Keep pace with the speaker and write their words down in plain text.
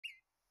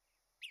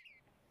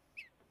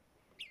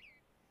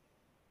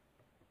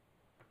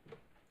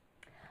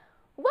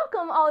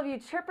Welcome all of you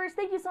chirpers.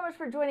 Thank you so much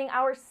for joining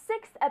our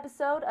 6th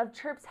episode of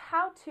Chirp's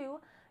How To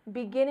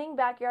Beginning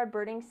Backyard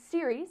Birding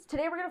series.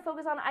 Today we're going to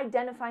focus on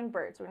identifying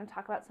birds. We're going to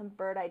talk about some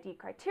bird ID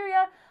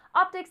criteria,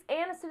 optics,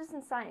 and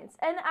citizen science.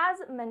 And as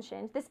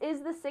mentioned, this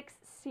is the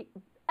 6th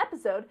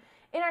episode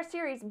in our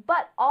series,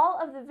 but all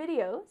of the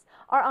videos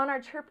are on our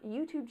Chirp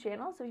YouTube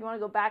channel. So if you want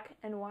to go back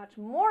and watch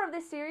more of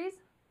this series,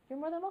 you're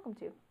more than welcome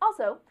to.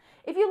 Also,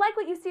 if you like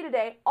what you see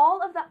today,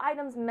 all of the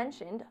items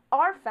mentioned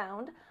are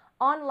found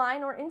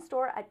online or in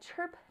store at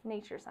Chirp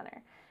Nature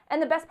Center. And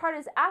the best part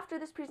is after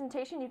this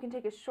presentation, you can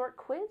take a short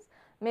quiz,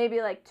 maybe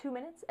like 2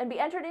 minutes, and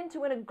be entered in to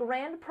win a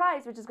grand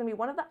prize, which is going to be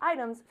one of the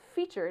items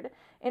featured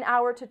in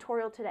our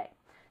tutorial today.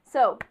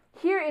 So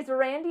here is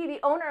Randy, the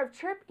owner of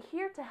Chirp,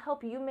 here to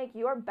help you make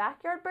your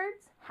backyard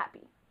birds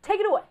happy. Take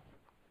it away.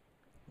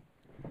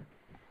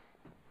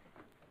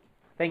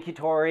 Thank you,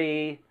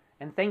 Tori,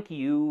 and thank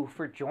you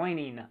for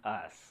joining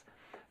us.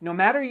 No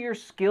matter your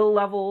skill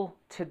level,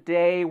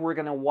 today we're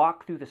going to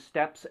walk through the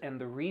steps and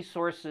the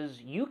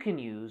resources you can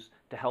use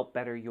to help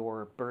better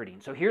your birding.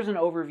 So here's an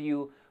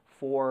overview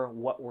for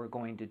what we're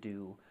going to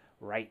do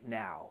right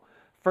now.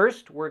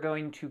 First, we're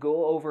going to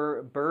go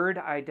over bird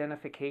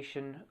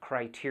identification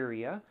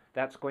criteria.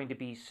 That's going to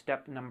be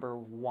step number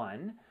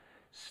 1.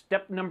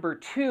 Step number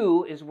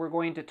 2 is we're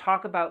going to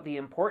talk about the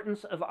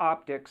importance of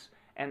optics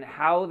and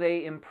how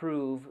they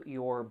improve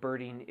your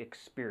birding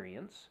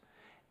experience.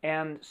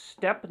 And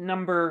step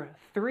number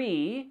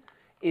 3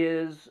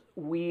 is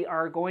we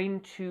are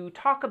going to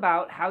talk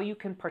about how you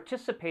can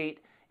participate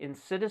in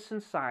citizen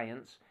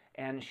science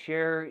and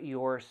share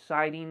your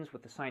sightings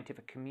with the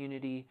scientific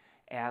community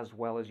as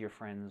well as your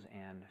friends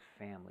and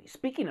family.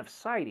 Speaking of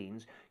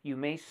sightings, you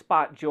may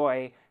spot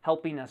Joy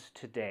helping us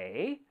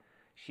today.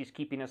 She's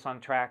keeping us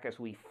on track as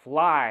we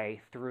fly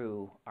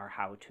through our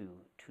how-to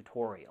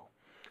tutorial.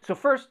 So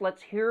first,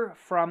 let's hear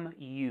from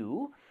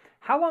you.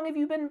 How long have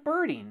you been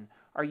birding?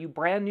 Are you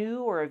brand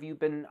new or have you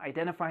been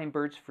identifying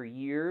birds for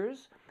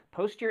years?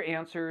 Post your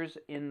answers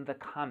in the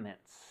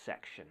comments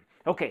section.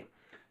 Okay,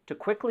 to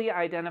quickly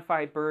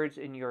identify birds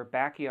in your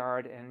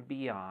backyard and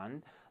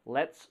beyond,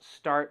 let's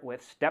start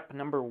with step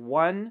number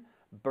 1,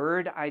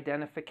 bird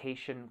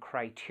identification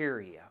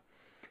criteria.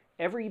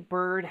 Every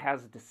bird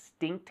has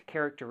distinct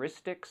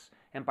characteristics,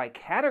 and by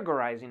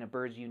categorizing a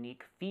bird's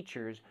unique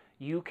features,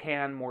 you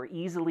can more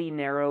easily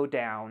narrow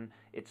down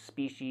its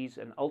species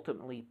and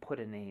ultimately put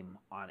a name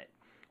on it.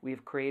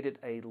 We've created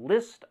a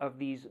list of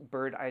these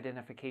bird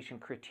identification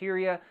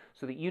criteria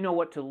so that you know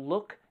what to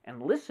look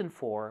and listen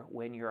for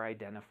when you're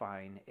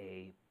identifying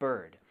a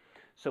bird.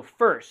 So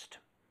first,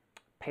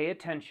 pay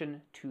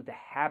attention to the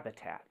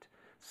habitat.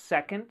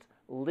 Second,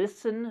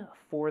 listen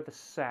for the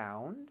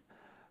sound.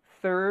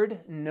 Third,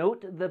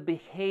 note the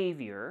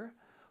behavior.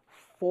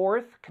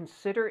 Fourth,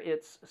 consider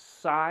its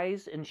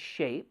size and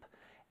shape.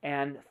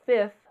 And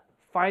fifth,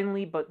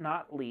 finally but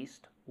not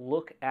least,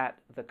 look at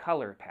the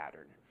color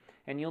pattern.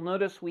 And you'll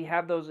notice we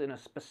have those in a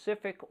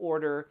specific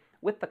order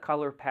with the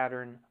color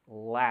pattern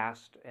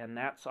last, and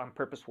that's on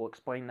purpose. We'll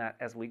explain that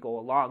as we go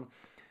along.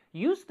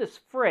 Use this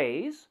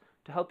phrase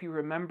to help you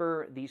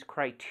remember these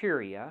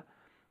criteria,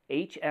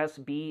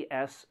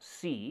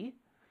 HSBSC,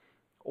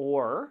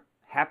 or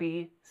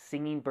happy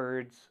singing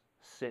birds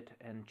sit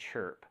and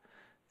chirp.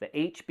 The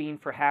H being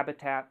for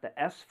habitat, the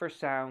S for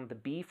sound, the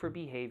B for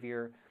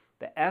behavior,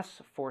 the S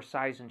for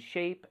size and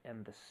shape,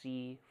 and the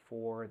C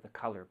for the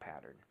color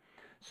pattern.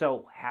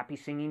 So, happy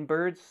singing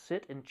birds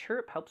sit and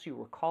chirp helps you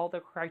recall the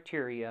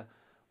criteria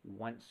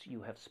once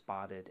you have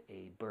spotted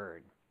a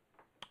bird.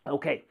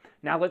 Okay,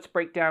 now let's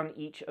break down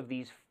each of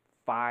these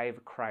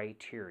 5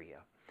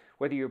 criteria.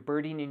 Whether you're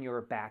birding in your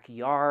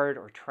backyard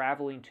or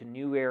traveling to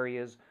new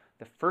areas,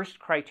 the first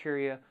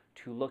criteria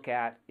to look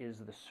at is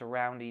the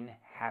surrounding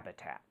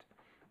habitat.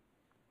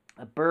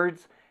 A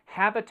bird's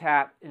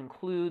habitat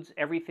includes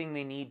everything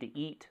they need to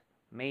eat,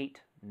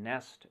 mate,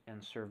 nest,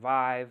 and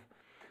survive.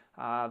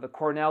 The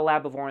Cornell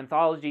Lab of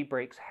Ornithology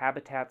breaks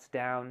habitats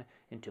down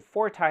into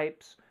 4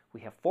 types.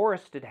 We have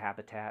forested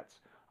habitats,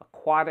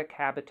 aquatic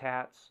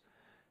habitats,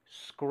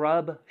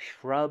 shrub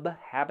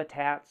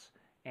habitats,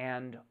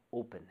 and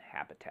open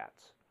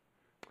habitats.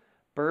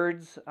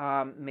 Birds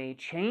may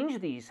change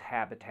these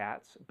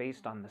habitats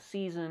based on the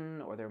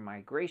season or their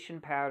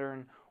migration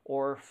pattern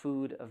or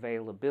food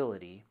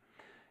availability.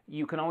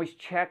 You can always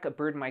check a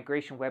bird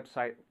migration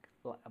website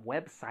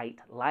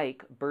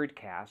like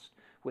Birdcast,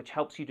 which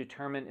helps you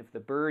determine if the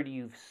bird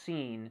you've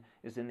seen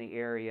is in the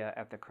area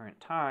at the current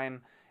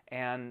time,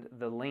 and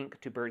the link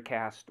to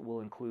Birdcast will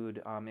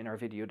include in our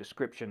video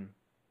description,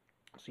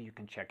 so you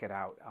can check it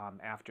out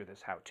after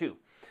this how-to.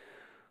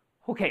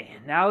 Okay,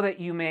 now that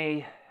you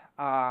may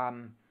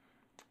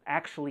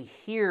actually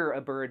hear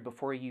a bird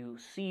before you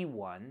see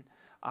one,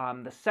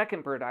 the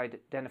second bird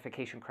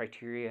identification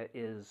criteria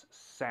is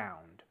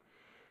sound.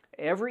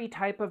 Every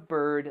type of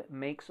bird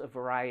makes a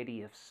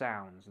variety of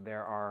sounds.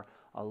 There are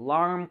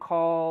alarm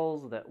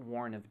calls that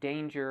warn of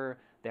danger.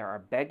 There are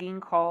begging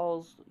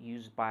calls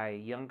used by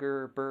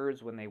younger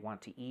birds when they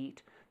want to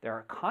eat. There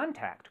are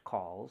contact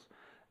calls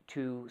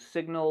to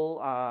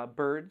signal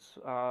birds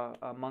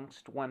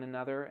amongst one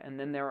another, and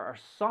then there are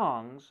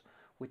songs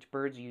which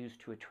birds use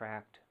to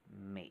attract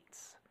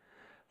mates.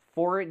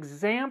 For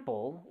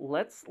example,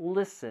 let's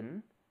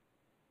listen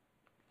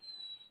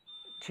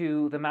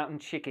to the mountain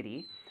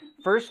chickadee.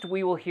 First,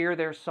 we will hear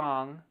their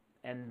song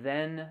and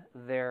then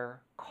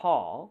their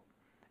call,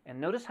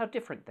 and notice how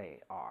different they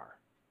are.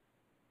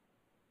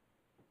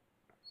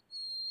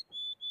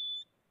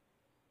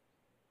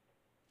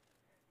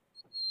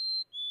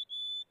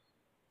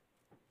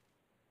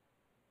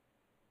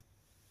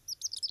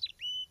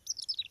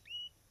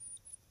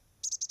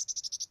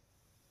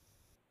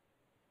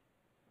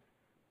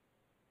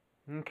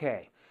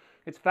 Okay,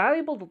 it's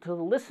valuable to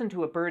listen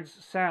to a bird's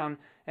sound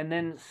and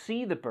then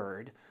see the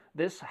bird.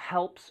 This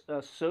helps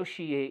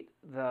associate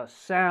the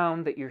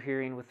sound that you're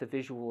hearing with the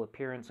visual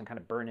appearance and kind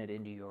of burn it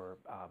into your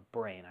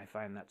brain. I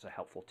find that's a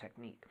helpful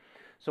technique.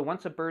 So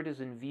once a bird is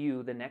in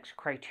view, the next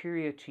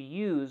criteria to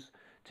use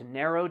to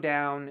narrow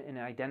down an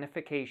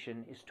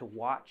identification is to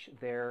watch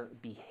their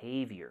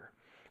behavior.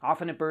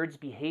 Often a bird's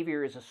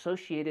behavior is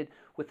associated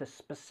with a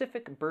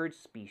specific bird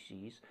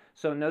species,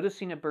 so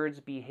noticing a bird's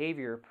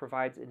behavior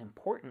provides an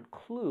important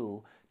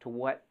clue to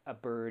what a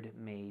bird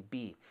may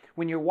be.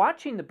 When you're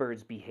watching the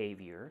bird's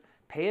behavior,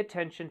 pay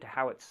attention to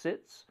how it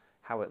sits,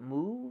 how it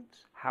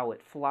moves, how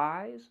it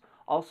flies.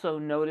 Also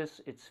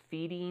notice its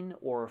feeding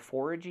or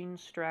foraging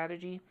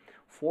strategy.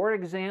 For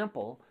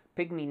example,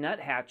 pygmy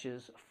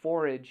nuthatches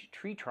forage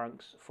tree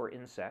trunks for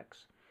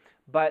insects,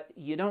 but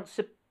you don't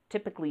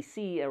typically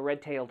see a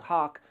red-tailed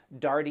hawk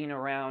darting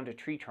around a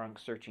tree trunk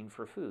searching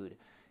for food.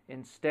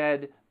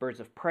 Instead, birds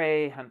of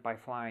prey hunt by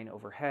flying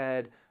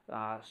overhead,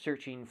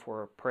 searching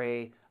for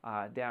prey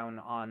down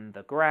on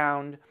the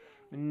ground.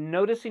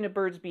 Noticing a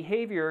bird's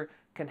behavior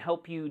can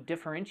help you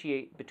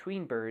differentiate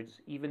between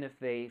birds, even if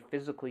they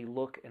physically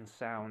look and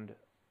sound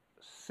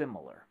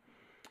similar.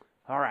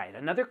 All right,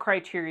 another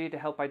criteria to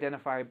help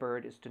identify a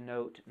bird is to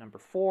note, number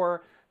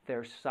 4,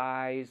 their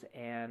size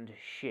and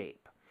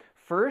shape.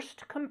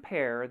 First,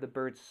 compare the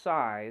bird's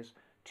size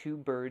to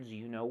birds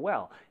you know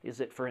well. Is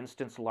it, for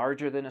instance,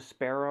 larger than a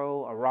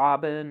sparrow, a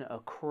robin, a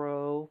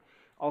crow?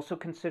 Also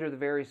consider the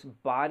various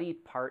body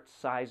part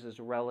sizes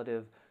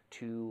relative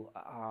to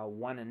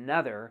one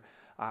another.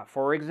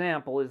 For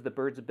example, is the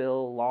bird's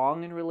bill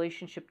long in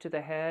relationship to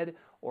the head,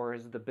 or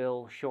is the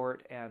bill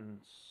short and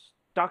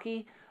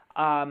stocky?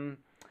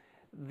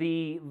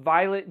 The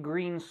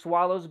violet-green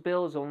swallow's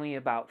bill is only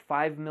about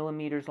 5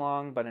 millimeters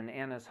long, but an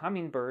Anna's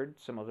hummingbird,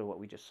 similar to what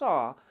we just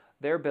saw,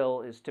 their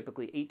bill is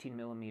typically 18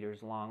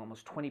 millimeters long,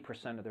 almost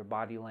 20% of their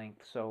body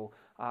length. So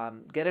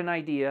get an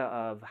idea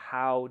of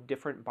how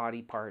different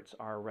body parts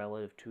are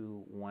relative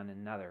to one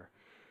another.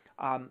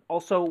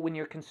 Also, when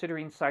you're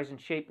considering size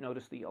and shape,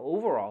 notice the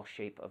overall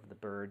shape of the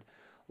bird.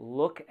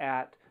 Look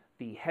at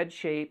the head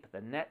shape,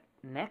 the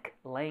neck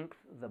length,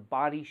 the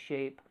body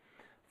shape.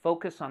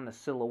 Focus on the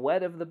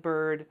silhouette of the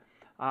bird,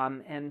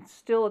 and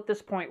still at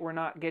this point we're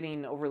not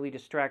getting overly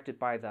distracted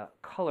by the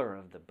color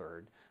of the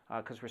bird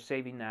because we're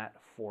saving that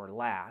for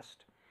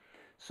last.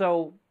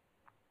 So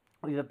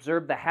we've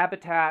observed the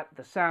habitat,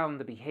 the sound,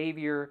 the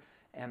behavior,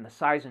 and the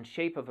size and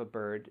shape of a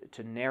bird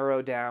to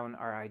narrow down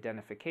our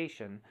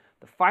identification.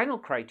 The final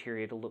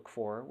criteria to look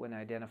for when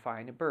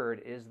identifying a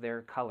bird is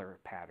their color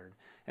pattern.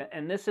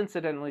 And this,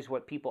 incidentally, is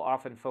what people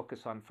often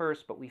focus on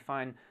first, but we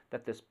find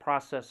that this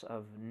process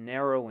of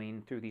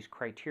narrowing through these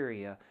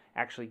criteria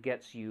actually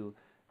gets you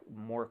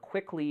more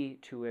quickly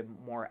to a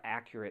more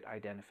accurate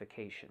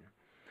identification.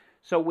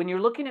 So when you're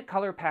looking at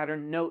color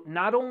pattern, note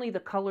not only the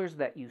colors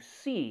that you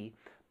see,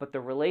 but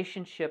the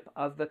relationship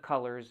of the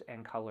colors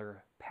and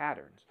color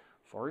patterns.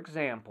 For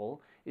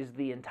example, is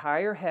the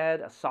entire head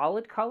a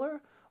solid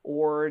color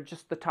or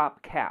just the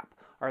top cap?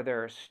 Are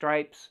there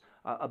stripes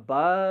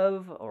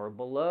above or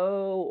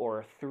below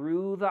or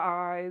through the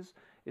eyes?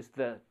 Is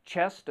the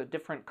chest a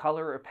different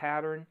color or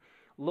pattern?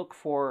 Look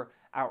for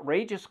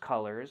outrageous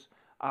colors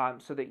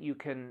so that you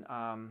can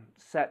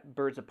set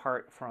birds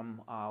apart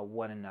from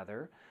one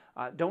another.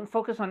 Don't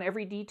focus on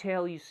every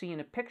detail you see in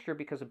a picture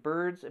because a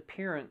bird's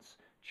appearance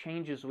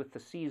changes with the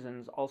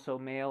seasons. Also,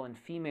 male and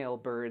female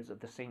birds of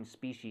the same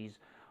species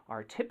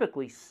are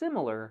typically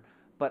similar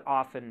but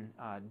often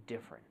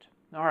different.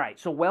 All right,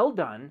 so well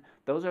done.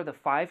 Those are the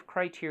 5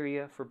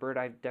 criteria for bird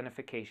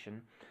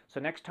identification. So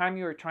next time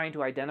you are trying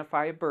to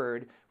identify a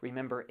bird,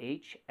 remember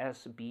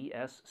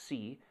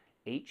HSBSC,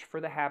 H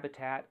for the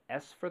habitat,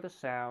 S for the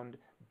sound,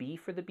 B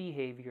for the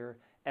behavior,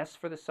 S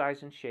for the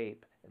size and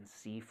shape, and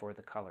C for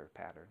the color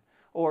pattern.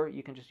 Or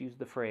you can just use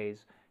the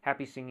phrase,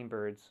 happy singing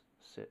birds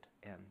sit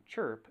and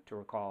chirp to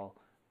recall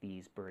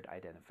these bird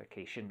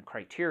identification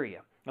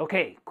criteria.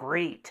 Okay,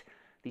 great.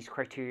 These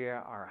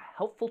criteria are a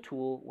helpful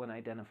tool when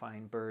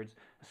identifying birds,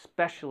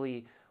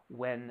 especially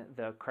when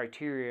the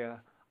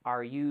criteria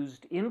are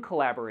used in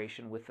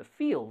collaboration with the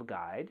field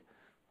guide,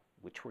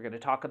 which we're going to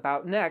talk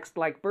about next.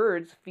 Like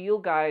birds,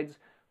 field guides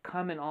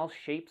come in all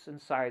shapes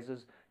and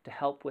sizes to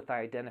help with the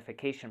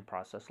identification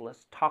process.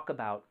 Let's talk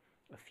about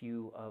a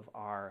few of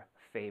our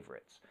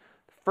favorites.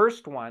 The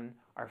first one,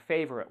 our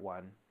favorite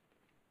one,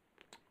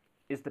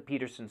 is the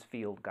Peterson's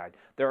Field Guide.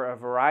 There are a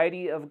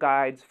variety of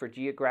guides for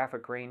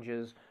geographic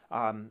ranges.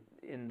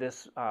 In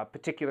this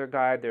particular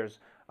guide, there's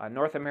a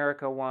North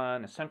America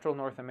one, a Central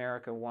North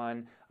America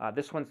one.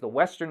 This one's the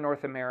Western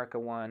North America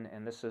one,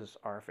 and this is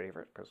our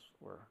favorite because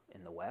we're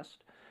in the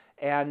West.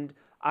 And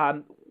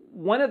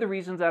one of the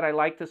reasons that I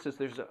like this is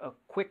there's a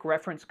quick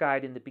reference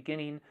guide in the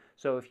beginning.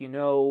 So if you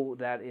know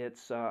that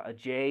it's a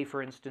J,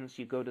 for instance,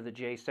 you go to the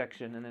J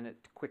section, and then it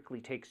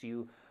quickly takes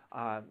you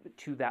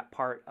to that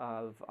part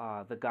of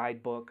the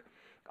guidebook.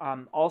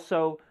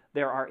 Also,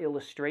 there are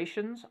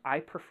illustrations. I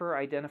prefer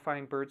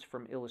identifying birds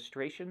from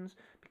illustrations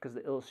because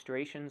the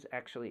illustrations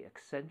actually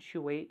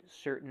accentuate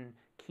certain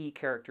key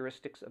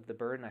characteristics of the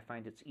bird, and I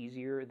find it's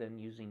easier than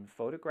using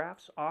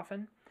photographs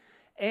often.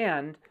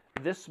 And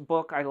this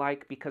book I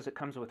like because it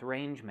comes with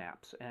range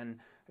maps, and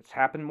it's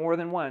happened more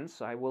than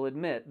once, I will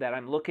admit, that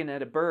I'm looking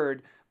at a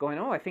bird going,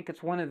 oh, I think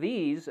it's one of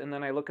these, and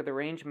then I look at the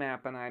range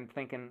map and I'm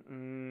thinking,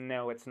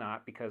 no, it's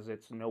not, because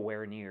it's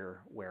nowhere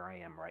near where I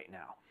am right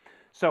now.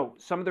 So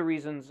some of the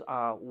reasons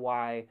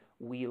why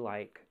we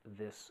like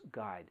this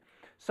guide.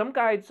 Some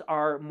guides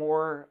are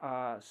more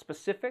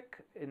specific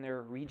in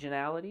their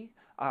regionality.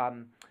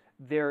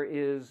 There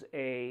is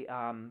a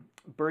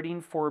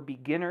Birding for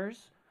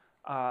Beginners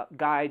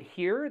guide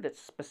here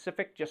that's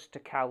specific just to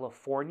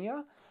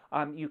California.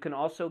 You can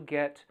also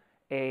get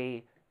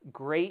a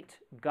great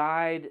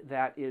guide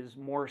that is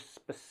more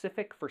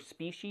specific for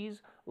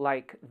species,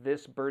 like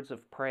this Birds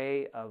of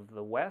Prey of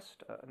the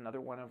West,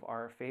 another one of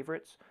our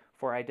favorites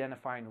for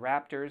identifying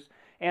raptors.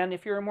 And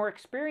if you're a more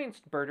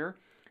experienced birder,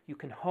 you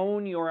can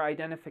hone your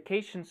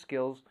identification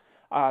skills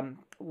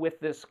with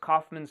this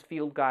Kaufman's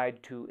Field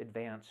Guide to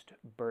Advanced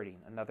Birding,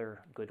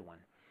 another good one.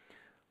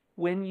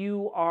 When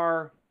you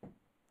are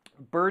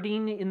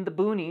birding in the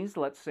boonies,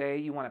 let's say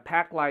you want to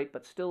pack light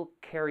but still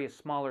carry a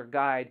smaller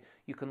guide,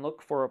 you can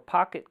look for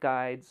pocket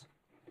guides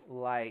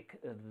like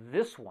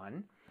this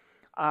one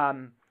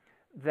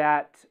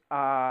that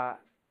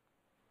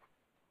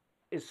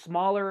is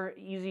smaller,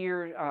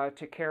 easier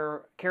to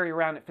carry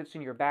around. It fits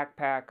in your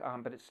backpack,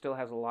 but it still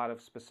has a lot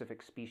of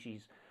specific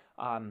species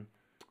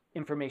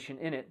information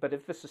in it. But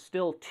if this is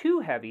still too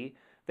heavy,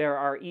 there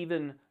are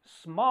even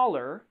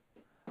smaller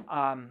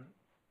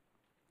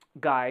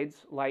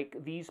guides like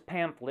these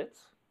pamphlets,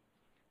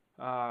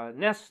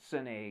 Nests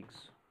and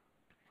Eggs.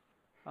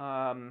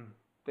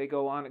 They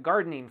go on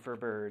gardening for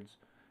birds,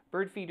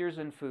 bird feeders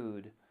and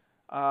food,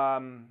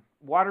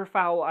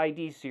 waterfowl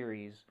ID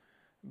series,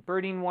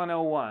 Birding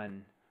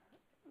 101,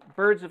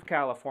 Birds of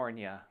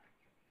California,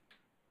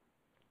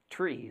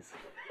 trees.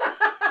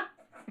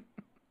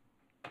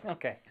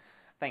 Okay,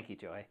 thank you,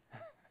 Joy.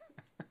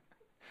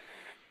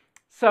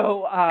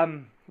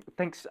 So,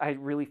 thanks. I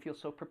really feel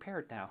so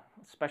prepared now,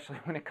 especially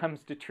when it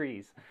comes to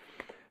trees.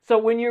 So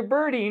when you're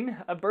birding,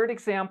 a bird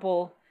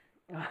example,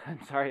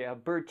 a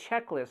bird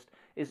checklist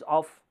is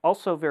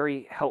also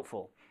very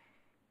helpful.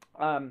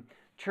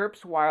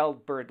 Chirp's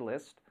Wild Bird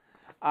List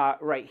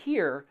right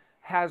here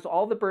has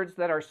all the birds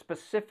that are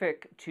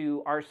specific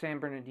to our San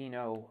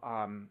Bernardino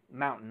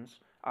mountains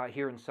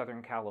here in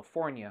Southern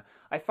California.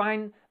 I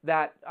find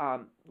that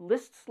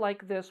lists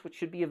like this, which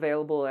should be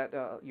available at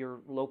your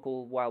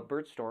local wild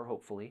bird store,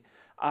 hopefully,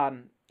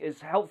 is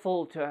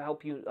helpful to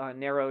help you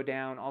narrow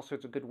down. Also,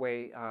 it's a good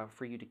way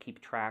for you to keep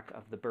track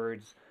of the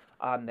birds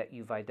that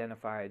you've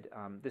identified.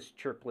 This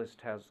Chirp list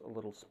has a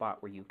little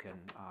spot where you can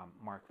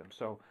mark them.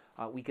 So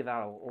we give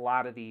out a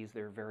lot of these.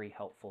 They're very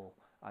helpful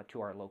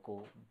to our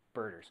local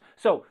birders.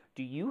 So,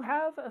 do you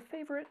have a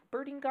favorite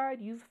birding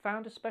guide you've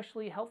found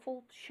especially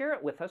helpful? Share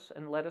it with us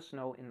and let us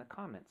know in the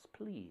comments,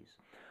 please.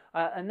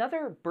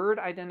 Another bird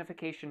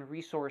identification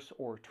resource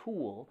or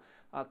tool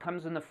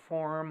comes in the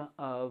form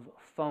of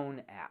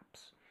phone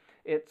apps.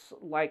 It's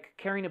like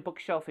carrying a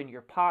bookshelf in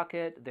your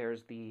pocket.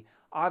 There's the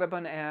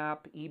Audubon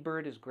app.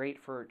 eBird is great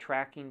for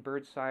tracking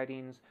bird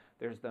sightings.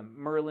 There's the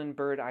Merlin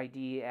Bird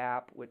ID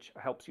app, which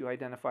helps you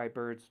identify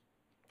birds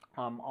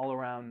all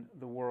around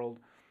the world.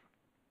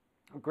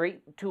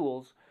 Great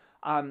tools.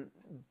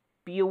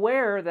 Be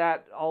aware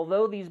that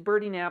although these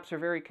birding apps are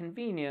very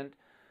convenient,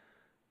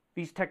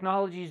 these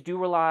technologies do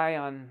rely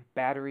on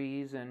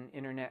batteries and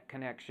internet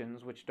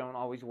connections, which don't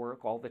always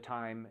work all the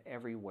time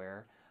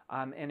everywhere.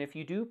 And if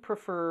you do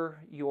prefer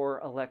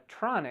your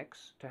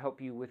electronics to help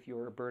you with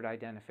your bird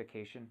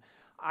identification,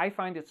 I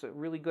find it's a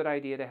really good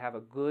idea to have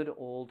a good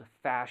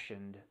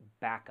old-fashioned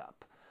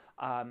backup,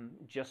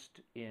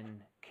 just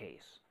in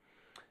case.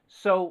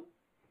 So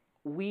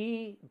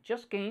we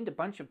just gained a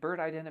bunch of bird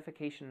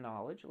identification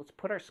knowledge. Let's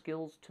put our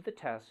skills to the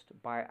test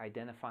by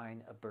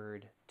identifying a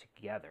bird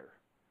together.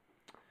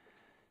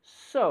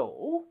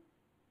 So,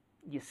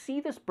 you see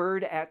this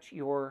bird at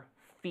your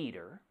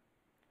feeder.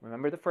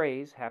 Remember the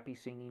phrase, happy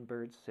singing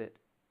birds sit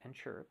and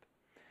chirp.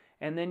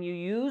 And then you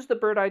use the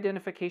bird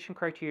identification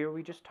criteria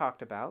we just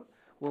talked about.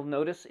 We'll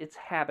notice its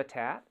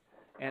habitat,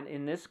 and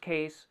in this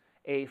case,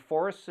 a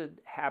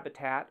forested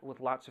habitat with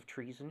lots of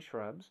trees and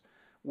shrubs.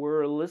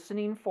 We're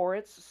listening for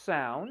its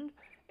sound,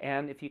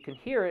 and if you can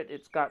hear it,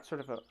 it's got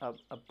sort of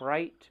a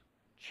bright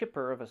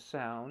chipper of a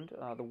sound,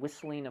 the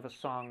whistling of a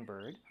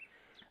songbird.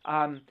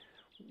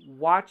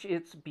 Watch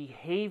its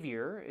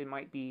behavior. It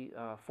might be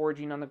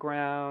foraging on the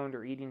ground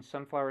or eating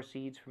sunflower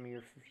seeds from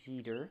your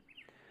feeder.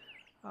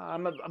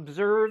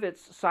 Observe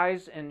its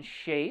size and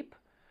shape.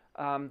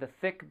 The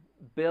thick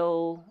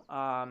bill,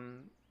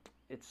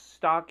 it's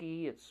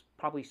stocky, it's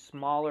probably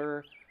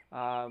smaller,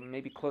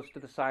 maybe close to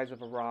the size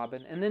of a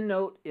robin. And then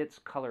note its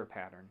color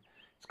pattern.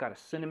 It's got a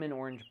cinnamon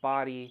orange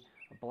body,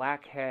 a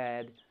black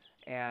head,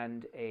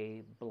 and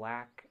a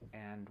black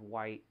and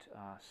white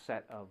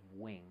set of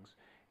wings.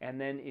 And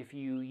then if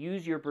you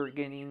use your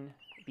beginning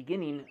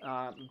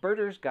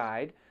Birder's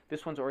Guide,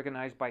 this one's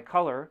organized by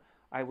color.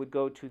 I would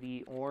go to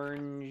the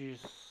orange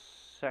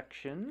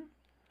section,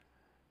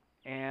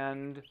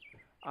 and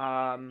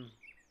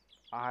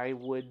I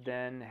would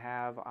then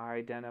have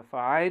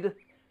identified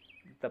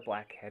the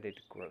black-headed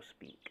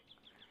grosbeak.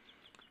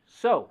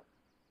 So,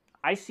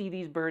 I see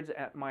these birds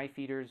at my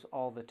feeders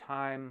all the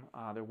time.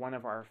 They're one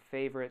of our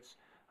favorites.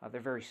 They're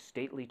very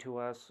stately to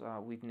us.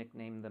 We've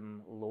nicknamed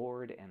them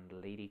Lord and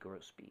Lady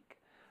Grosbeak.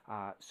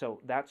 So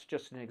that's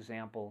just an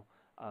example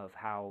of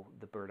how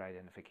the bird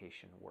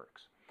identification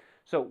works.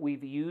 So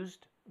we've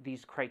used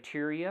these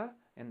criteria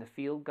and the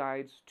field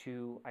guides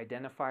to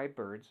identify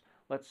birds.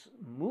 Let's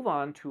move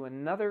on to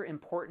another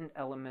important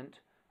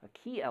element, a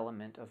key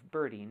element of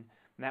birding,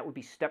 and that would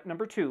be step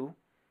number 2,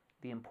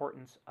 the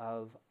importance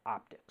of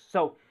optics.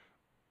 So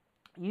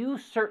you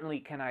certainly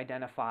can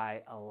identify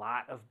a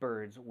lot of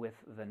birds with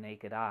the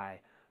naked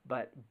eye,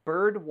 but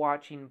bird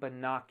watching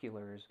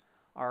binoculars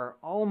are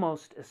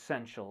almost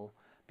essential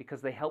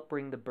because they help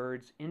bring the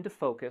birds into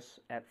focus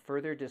at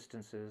further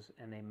distances,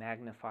 and they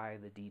magnify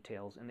the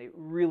details, and they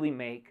really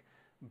make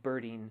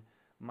birding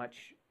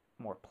much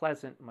more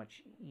pleasant,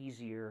 much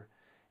easier.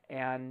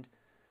 And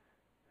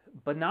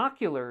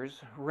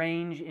binoculars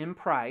range in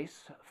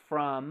price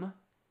from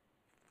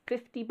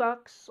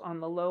 $50 on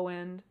the low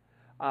end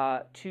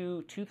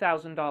to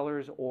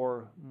 $2,000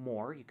 or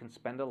more. You can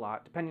spend a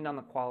lot depending on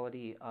the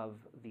quality of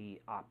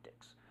the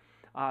optics.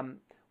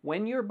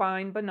 When you're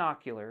buying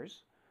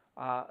binoculars,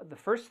 the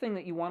first thing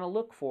that you want to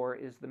look for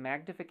is the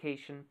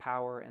magnification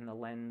power and the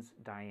lens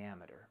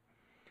diameter.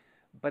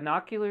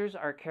 Binoculars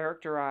are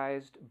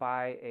characterized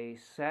by a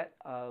set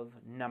of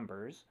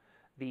numbers.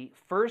 The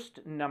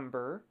first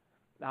number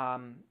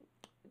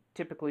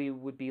typically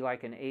would be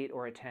like an 8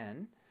 or a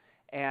 10,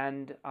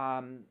 and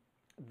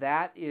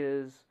that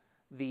is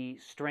the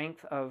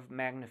strength of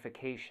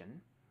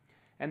magnification.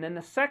 And then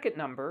the second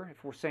number,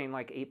 if we're saying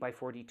like 8 by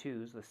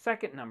 42s, the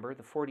second number,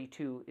 the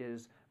 42,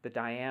 is the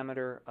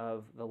diameter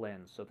of the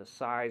lens, so the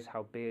size,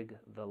 how big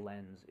the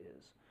lens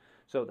is.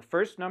 So the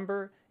first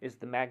number is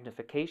the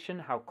magnification,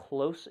 how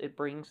close it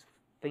brings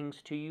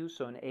things to you.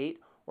 So an 8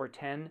 or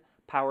 10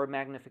 power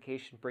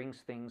magnification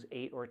brings things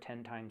 8 or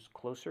 10 times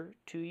closer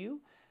to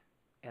you.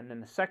 And then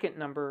the second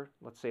number,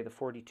 let's say the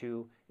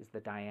 42, is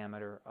the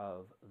diameter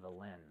of the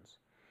lens.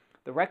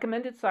 The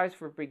recommended size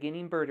for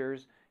beginning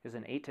birders is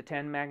an 8 to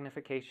 10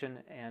 magnification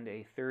and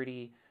a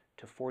 30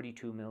 to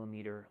 42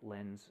 millimeter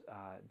lens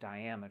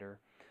diameter.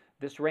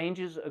 This range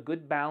is a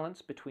good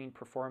balance between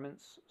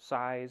performance,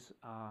 size,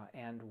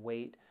 and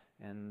weight,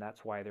 and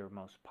that's why they're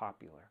most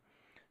popular.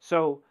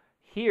 So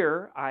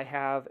here I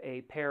have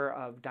a pair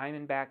of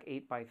Diamondback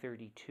 8 by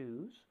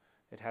 32s.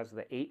 It has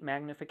the 8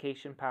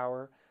 magnification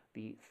power,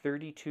 the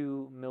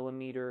 32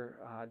 millimeter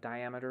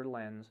diameter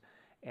lens,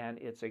 and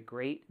it's a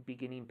great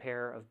beginning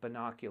pair of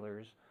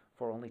binoculars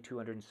for only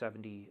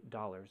 $270.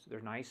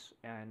 They're nice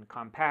and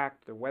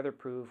compact, they're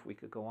weatherproof, we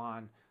could go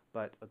on,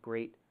 but a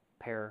great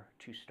pair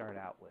to start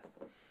out with.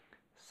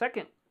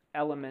 Second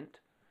element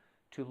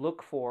to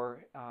look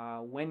for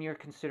when you're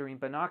considering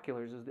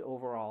binoculars is the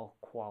overall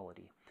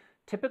quality.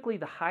 Typically,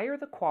 the higher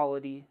the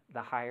quality,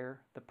 the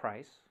higher the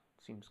price.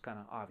 Seems kind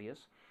of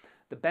obvious.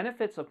 The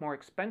benefits of more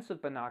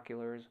expensive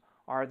binoculars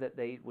are that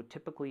they would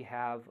typically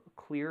have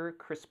clearer,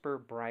 crisper,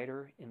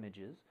 brighter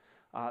images.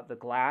 The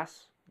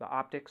glass, the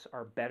optics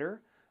are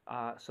better,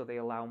 so they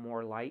allow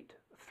more light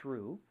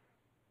through.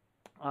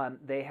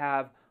 They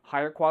have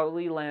higher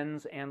quality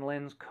lens and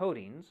lens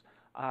coatings.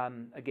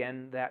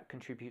 Again, that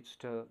contributes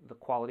to the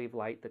quality of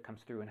light that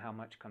comes through and how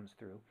much comes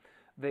through.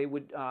 They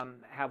would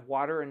have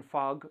water and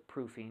fog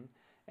proofing,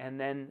 and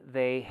then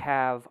they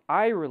have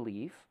eye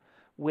relief,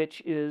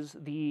 which is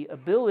the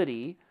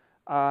ability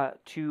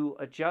to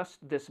adjust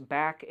this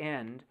back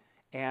end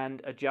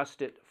and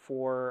adjust it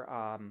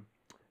for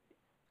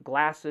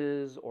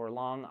glasses or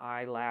long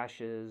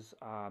eyelashes,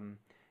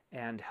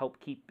 and help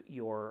keep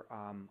your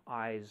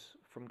eyes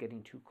from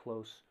getting too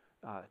close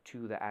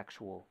to the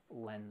actual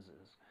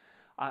lenses.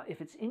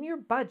 If it's in your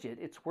budget,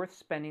 it's worth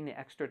spending the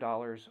extra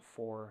dollars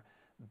for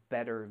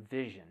better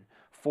vision.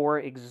 For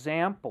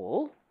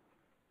example,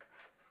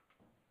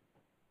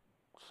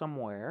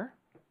 somewhere,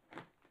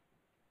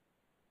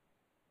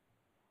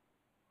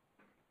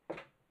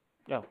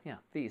 oh yeah,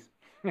 these.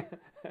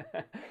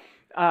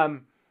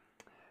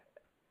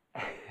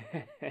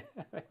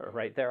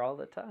 Right there all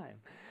the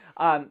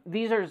time.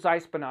 These are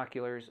Zeiss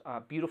binoculars,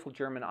 beautiful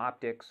German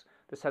optics.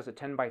 This has a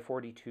 10 by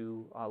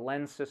 42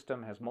 lens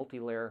system, has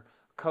multi-layer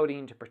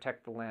coating to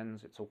protect the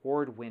lens. It's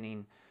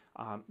award-winning,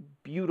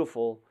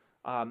 beautiful,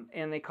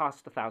 and they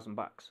cost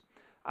 $1,000.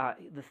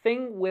 The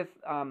thing with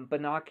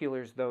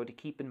binoculars, though, to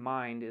keep in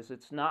mind is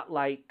it's not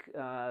like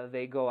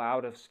they go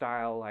out of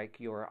style like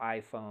your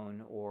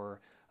iPhone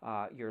or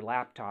your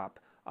laptop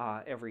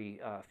every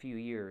few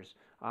years.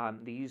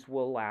 These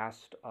will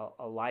last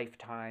a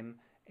lifetime,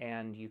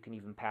 and you can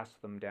even pass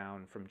them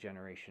down from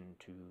generation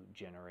to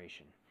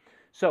generation.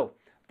 So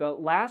the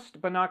last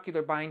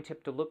binocular buying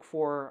tip to look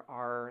for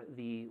are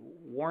the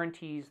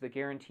warranties, the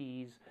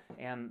guarantees,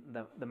 and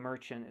the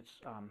merchant.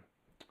 It's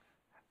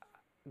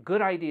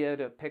good idea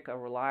to pick a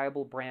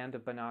reliable brand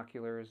of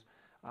binoculars,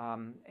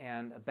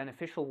 and a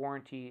beneficial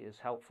warranty is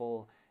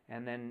helpful,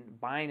 and then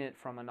buying it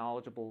from a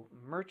knowledgeable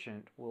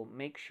merchant will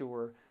make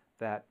sure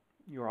that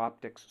your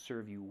optics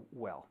serve you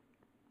well.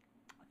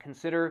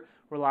 Consider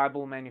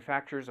reliable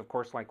manufacturers, of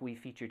course, like we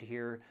featured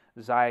here: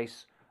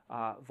 Zeiss,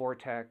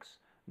 Vortex,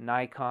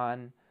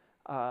 Nikon.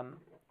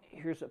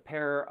 Here's a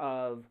pair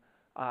of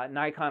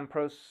Nikon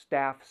Pro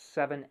Staff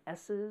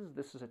 7S's.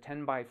 This is a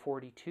 10 by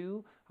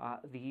 42.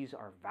 These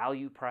are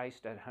value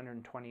priced at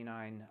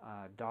 $129.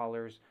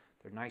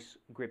 They're nice,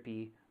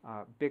 grippy,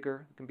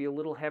 bigger. Can be a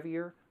little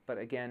heavier, but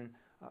again,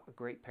 a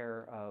great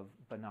pair of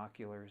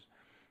binoculars.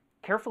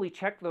 Carefully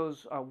check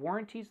those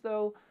warranties,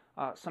 though.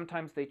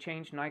 Sometimes they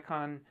change.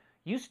 Nikon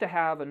used to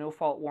have a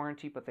no-fault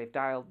warranty, but they've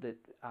dialed it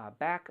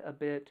back a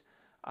bit.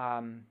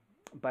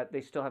 But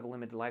they still have a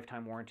limited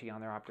lifetime warranty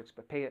on their optics,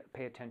 but pay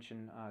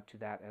attention to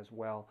that as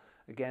well.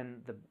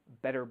 Again, the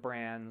better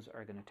brands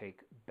are going to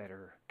take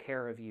better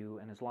care of you,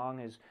 and as long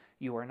as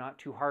you are not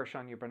too harsh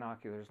on your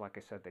binoculars, like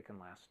I said, they can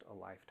last a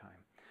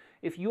lifetime.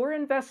 If you're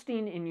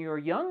investing in your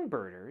young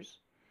birders,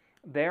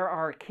 there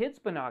are kids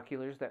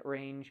binoculars that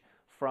range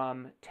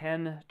from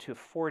 $10 to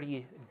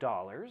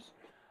 $40.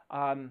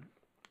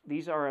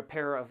 These are a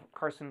pair of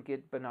Carson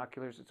Gidd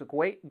binoculars. It's a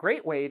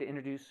great way to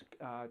introduce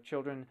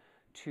children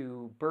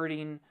to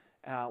birding.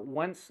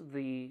 Once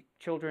the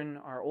children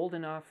are old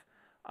enough,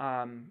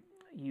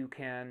 you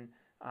can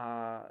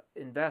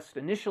invest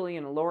initially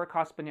in a lower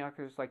cost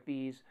binoculars like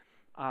these,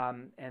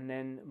 and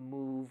then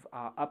move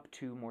up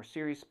to more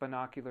serious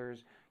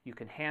binoculars. You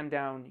can hand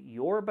down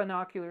your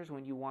binoculars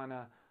when you want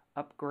to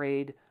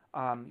upgrade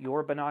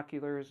your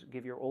binoculars,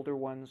 give your older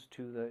ones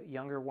to the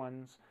younger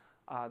ones.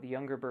 The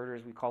younger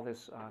birders, we call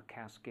this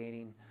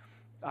cascading.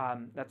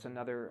 That's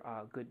another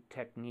good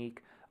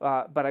technique.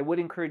 But I would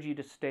encourage you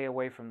to stay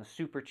away from the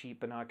super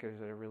cheap binoculars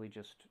that are really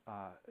just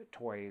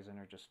toys and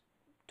are just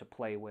to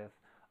play with.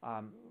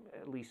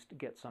 At least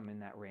get some in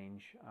that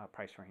range,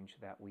 price range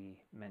that we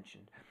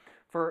mentioned.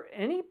 For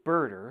any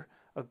birder,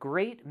 a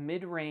great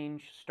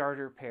mid-range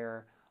starter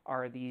pair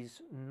are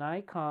these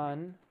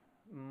Nikon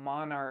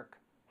Monarch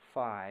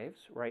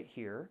 5s right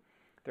here.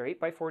 They're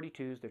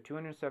 8x42s. They're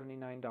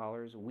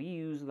 $279. We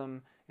use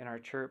them in our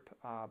Chirp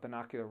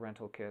binocular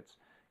rental kits.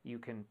 You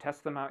can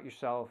test them out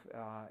yourself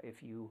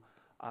if you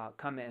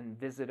come and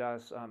visit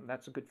us.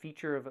 That's a good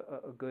feature of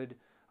a good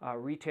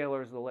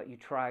retailer, is they'll let you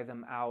try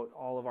them out.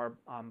 All of our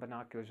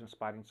binoculars and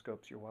spotting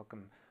scopes, you're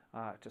welcome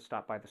to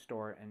stop by the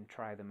store and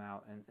try them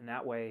out. And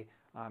that way,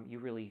 you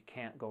really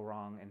can't go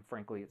wrong. And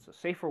frankly, it's a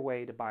safer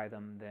way to buy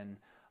them than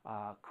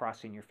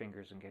crossing your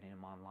fingers and getting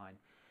them online.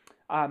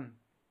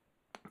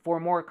 For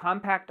more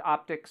compact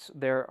optics,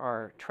 there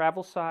are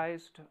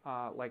travel-sized,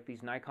 like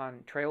these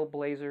Nikon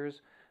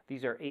Trailblazers.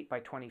 These are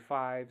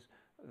 8x25s.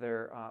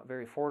 They're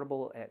very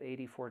affordable at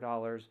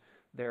 $84.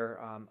 They're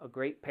a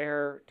great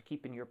pair to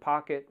keep in your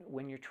pocket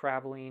when you're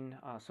traveling.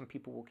 Some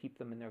people will keep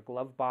them in their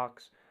glove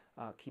box,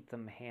 keep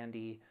them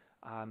handy.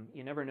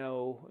 You never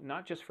know,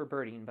 not just for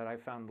birding, but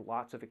I've found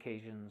lots of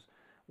occasions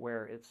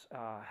where it's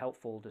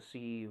helpful to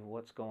see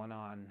what's going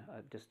on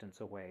a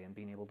distance away, and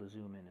being able to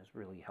zoom in is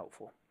really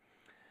helpful.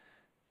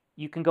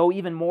 You can go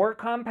even more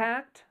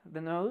compact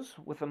than those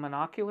with a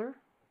monocular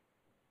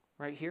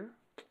right here.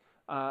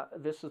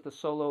 This is the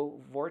Solo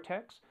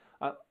Vortex.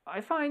 I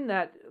find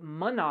that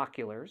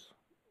monoculars,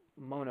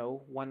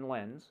 mono, one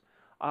lens,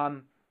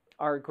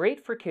 are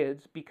great for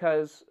kids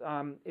because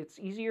it's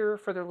easier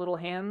for their little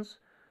hands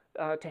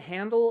to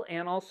handle,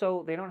 and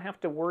also they don't have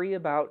to worry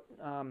about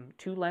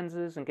two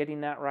lenses and getting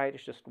that right.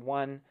 It's just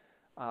one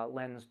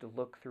lens to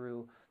look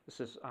through. This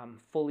is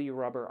fully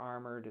rubber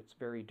armored. It's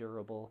very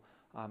durable.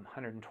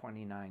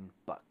 $129.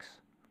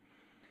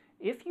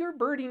 If you're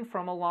birding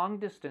from a long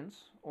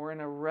distance or in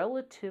a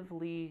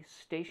relatively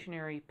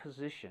stationary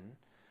position,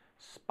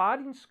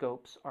 spotting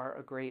scopes are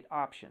a great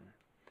option.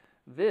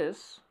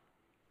 This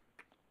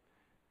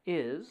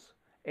is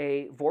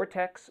a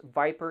Vortex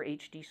Viper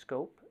HD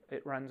scope.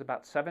 It runs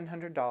about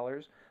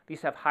 $700.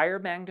 These have higher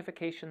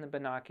magnification than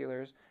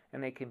binoculars,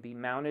 and they can be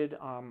mounted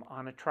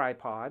on a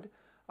tripod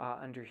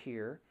under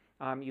here.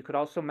 You could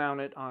also mount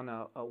it on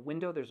a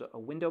window. There's a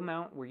window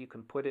mount where you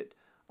can put it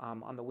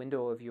on the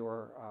window of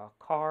your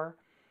car.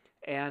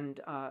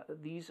 And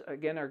these,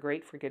 again, are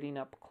great for getting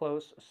up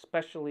close,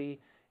 especially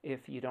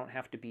if you don't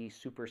have to be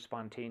super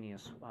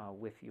spontaneous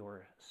with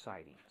your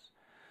sightings.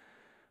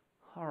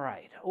 All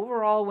right.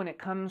 Overall, when it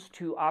comes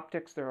to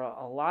optics, there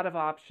are a lot of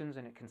options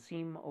and it can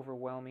seem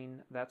overwhelming.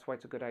 That's why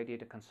it's a good idea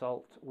to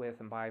consult with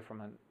and buy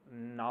from a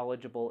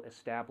knowledgeable,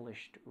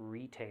 established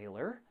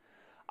retailer.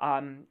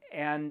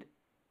 And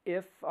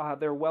if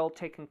they're well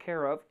taken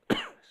care of,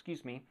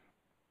 excuse me,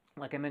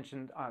 like I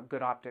mentioned,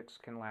 good optics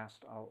can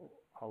last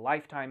a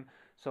lifetime.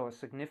 So a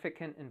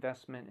significant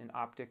investment in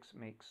optics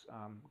makes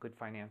good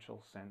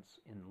financial sense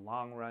in the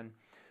long run.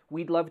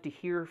 We'd love to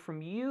hear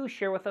from you.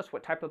 Share with us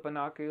what type of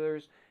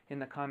binoculars in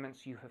the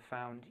comments you have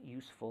found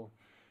useful.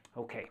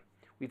 Okay,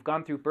 we've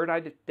gone through bird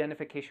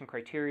identification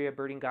criteria,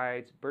 birding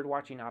guides, bird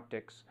watching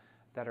optics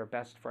that are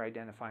best for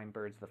identifying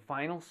birds. The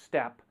final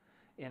step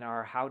in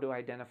our How to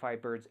Identify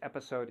Birds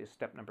episode is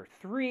step number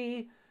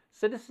 3,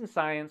 citizen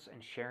science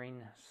and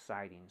sharing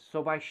sightings.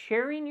 So by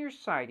sharing your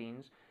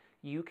sightings,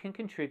 you can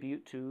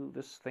contribute to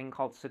this thing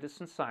called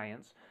citizen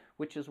science,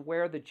 which is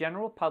where the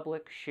general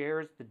public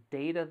shares the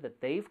data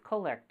that they've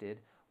collected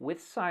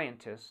with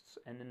scientists,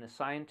 and then the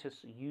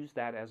scientists use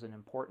that as an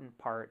important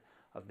part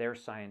of their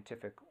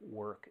scientific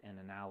work and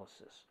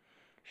analysis.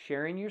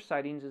 Sharing your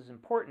sightings is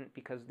important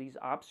because these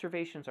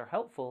observations are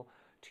helpful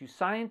to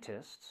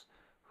scientists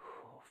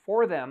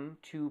for them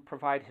to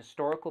provide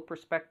historical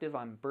perspective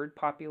on bird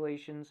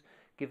populations,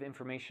 give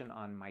information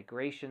on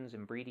migrations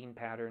and breeding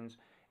patterns,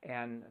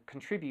 and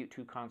contribute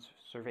to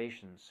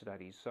conservation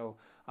studies. So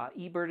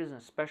eBird is an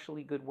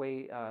especially good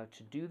way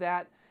to do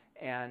that,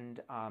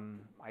 and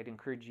I'd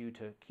encourage you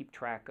to keep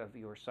track of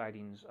your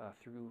sightings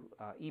through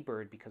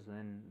eBird, because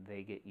then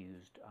they get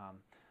used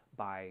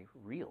by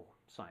real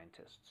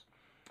scientists.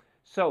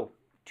 So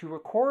to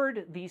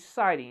record these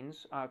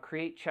sightings,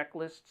 create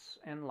checklists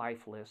and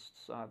life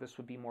lists. This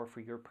would be more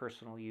for your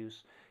personal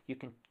use. You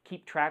can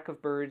keep track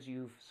of birds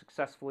you've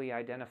successfully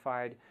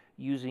identified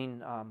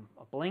using a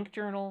blank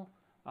journal,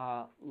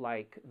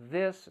 like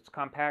this. It's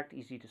compact,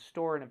 easy to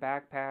store in a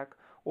backpack,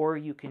 or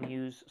you can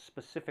use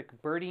specific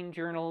birding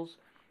journals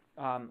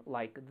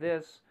like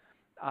this.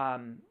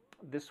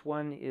 This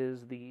one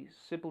is the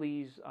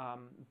Sibley's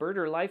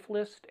Birder Life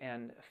List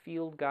and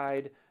Field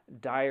Guide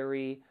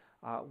Diary,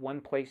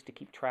 one place to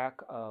keep track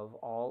of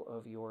all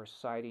of your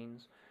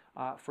sightings.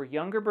 For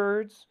younger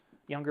birds,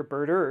 younger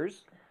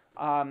birders,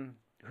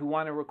 who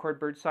want to record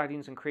bird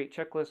sightings and create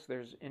checklists,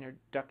 there's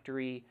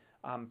introductory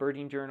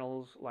birding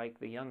journals like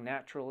the Young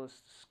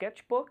Naturalist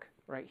Sketchbook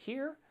right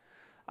here.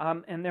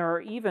 And there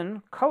are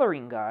even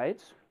coloring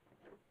guides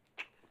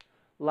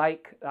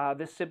like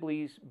this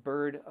Sibley's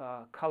Bird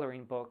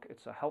Coloring Book.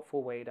 It's a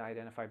helpful way to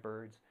identify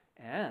birds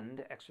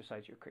and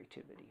exercise your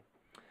creativity.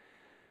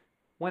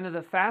 One of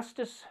the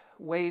fastest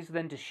ways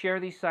then to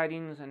share these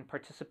sightings and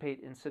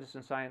participate in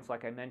citizen science,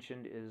 like I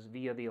mentioned, is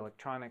via the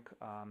electronic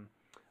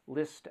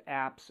list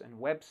apps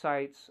and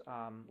websites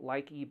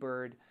like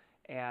eBird.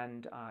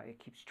 And it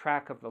keeps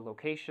track of the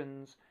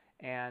locations,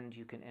 and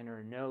you can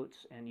enter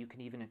notes, and you can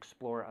even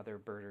explore other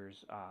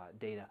birders'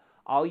 data.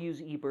 I'll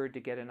use eBird to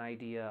get an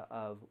idea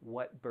of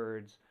what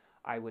birds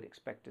I would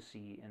expect to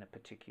see in a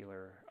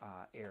particular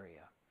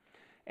area.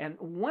 And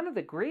one of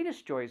the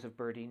greatest joys of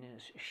birding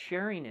is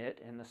sharing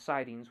it and the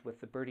sightings with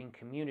the birding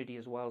community,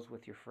 as well as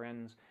with your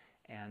friends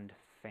and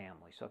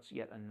family. So it's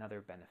yet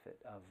another benefit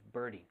of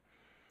birding.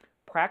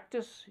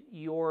 Practice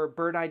your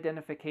bird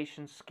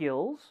identification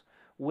skills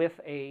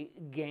with a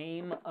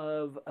game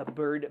of a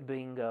bird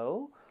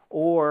bingo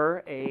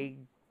or a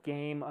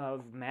game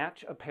of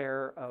match a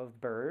pair of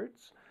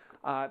birds.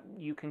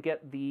 You can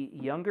get the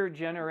younger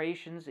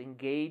generations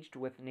engaged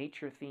with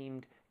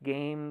nature-themed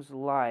games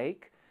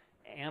like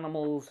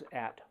Animals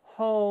at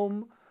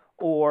Home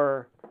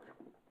or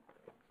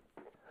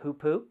Who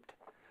Pooped,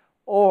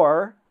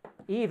 or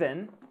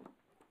even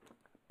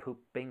Poop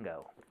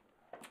Bingo.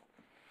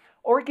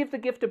 Or give the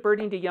gift of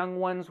birding to young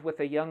ones with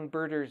a Young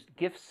Birders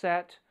gift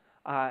set.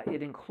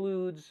 It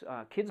includes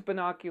kids'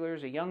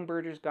 binoculars, a Young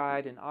Birders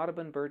guide, an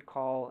Audubon bird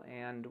call,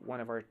 and one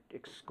of our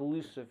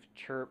exclusive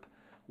Chirp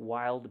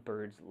Wild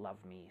Birds Love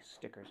Me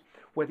stickers.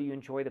 Whether you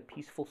enjoy the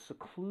peaceful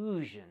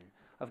seclusion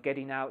of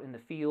getting out in the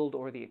field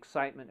or the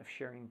excitement of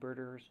sharing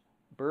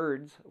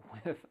birds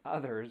with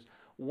others,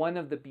 one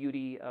of the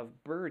beauty of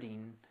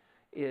birding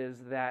is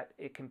that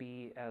it can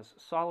be as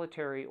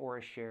solitary or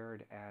as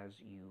shared as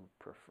you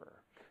prefer.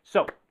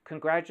 So,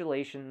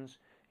 congratulations.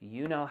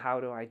 You know how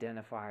to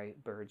identify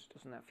birds.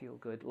 Doesn't that feel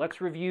good?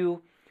 Let's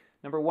review.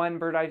 Number 1,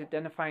 bird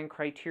identifying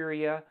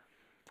criteria.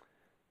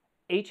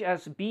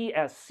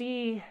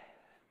 HSBSC.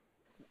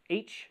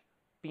 H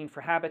being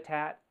for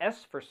habitat,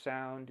 S for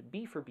sound,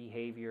 B for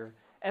behavior,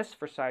 S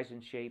for size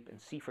and shape,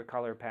 and C for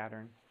color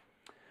pattern.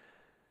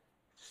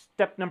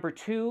 Step number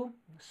 2,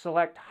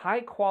 select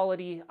high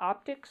quality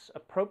optics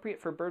appropriate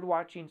for bird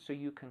watching so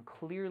you can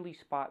clearly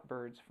spot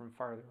birds from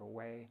farther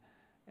away.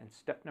 And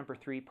step number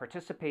 3,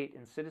 participate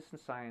in citizen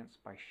science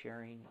by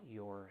sharing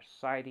your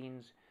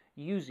sightings,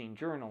 using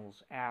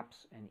journals,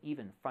 apps, and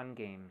even fun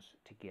games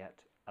to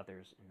get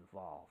others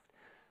involved.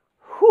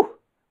 Whew!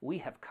 We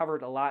have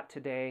covered a lot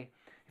today.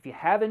 If you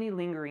have any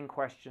lingering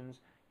questions,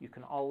 you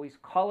can always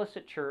call us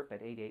at Chirp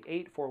at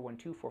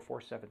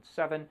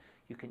 888-412-4477.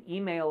 You can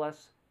email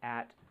us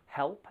at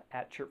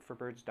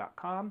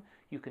help@chirpforbirds.com.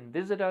 You can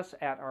visit us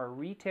at our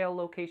retail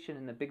location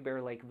in the Big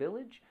Bear Lake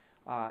Village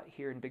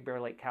here in Big Bear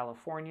Lake,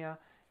 California,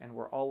 and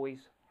we're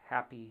always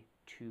happy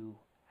to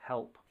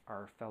help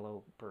our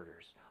fellow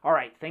birders. All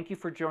right, thank you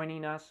for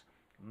joining us.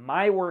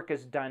 My work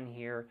is done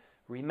here.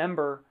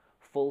 Remember,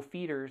 full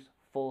feeders,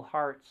 full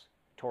hearts.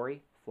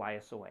 Tori, fly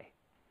us away.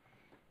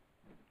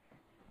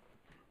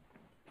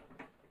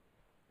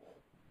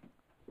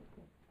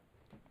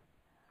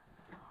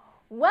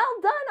 Well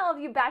done, all of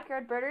you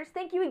backyard birders.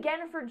 Thank you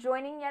again for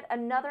joining yet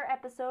another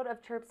episode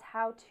of Chirp's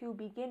How to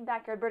Begin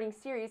Backyard Birding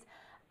series.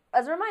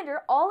 As a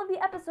reminder, all of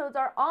the episodes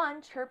are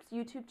on Chirp's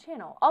YouTube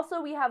channel.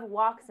 Also, we have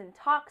walks and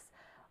talks,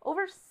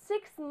 over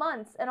 6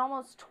 months and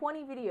almost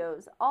 20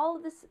 videos, all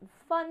of this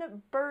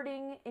fun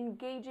birding,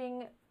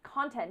 engaging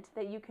content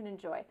that you can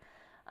enjoy.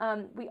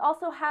 We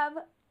also have,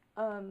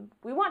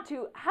 we want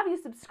to have you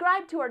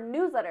subscribe to our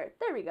newsletter,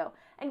 there we go,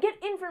 and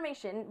get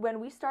information when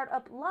we start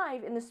up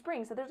live in the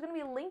spring. So there's going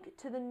to be a link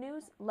to the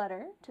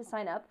newsletter to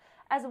sign up,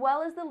 as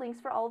well as the links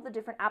for all of the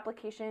different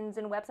applications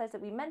and websites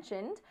that we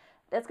mentioned.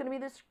 That's going to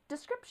be the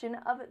description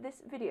of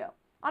this video.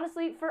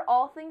 Honestly, for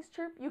all things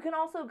Chirp, you can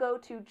also go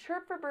to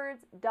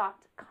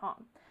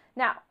chirpforbirds.com.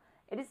 Now,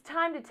 it is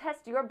time to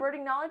test your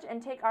birding knowledge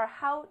and take our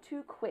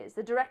how-to quiz.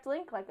 The direct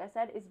link, like I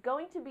said, is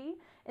going to be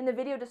in the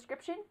video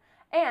description,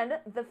 and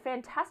the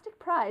fantastic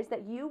prize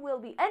that you will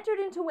be entered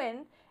in to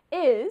win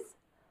is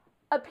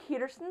a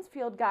Peterson's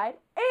Field Guide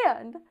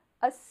and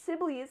a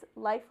Sibley's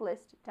Life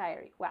List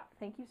Diary. Wow,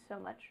 thank you so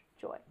much,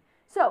 Joy.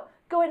 So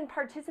go ahead and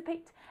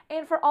participate,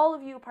 and for all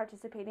of you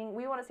participating,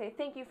 we want to say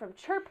thank you from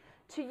Chirp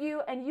to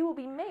you, and you will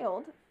be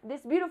mailed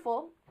this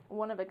beautiful,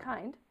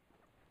 one-of-a-kind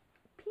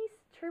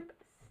Peace Chirp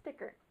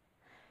sticker.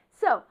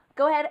 So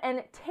go ahead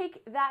and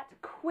take that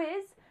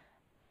quiz.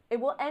 It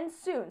will end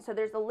soon, so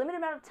there's a limited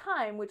amount of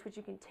time which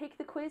you can take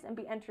the quiz and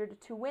be entered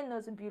to win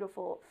those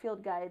beautiful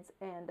field guides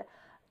and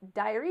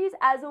diaries,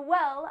 as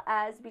well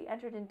as be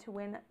entered in to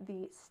win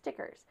the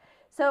stickers.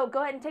 So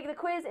go ahead and take the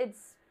quiz.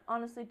 It's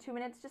honestly 2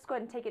 minutes. Just go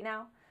ahead and take it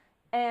now.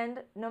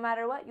 And no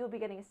matter what, you'll be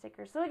getting a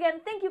sticker. So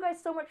again, thank you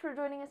guys so much for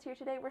joining us here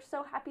today. We're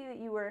so happy that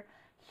you were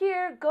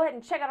here. Go ahead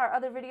and check out our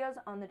other videos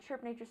on the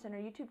Chirp Nature Center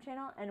YouTube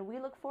channel, and we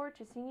look forward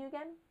to seeing you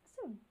again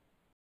soon.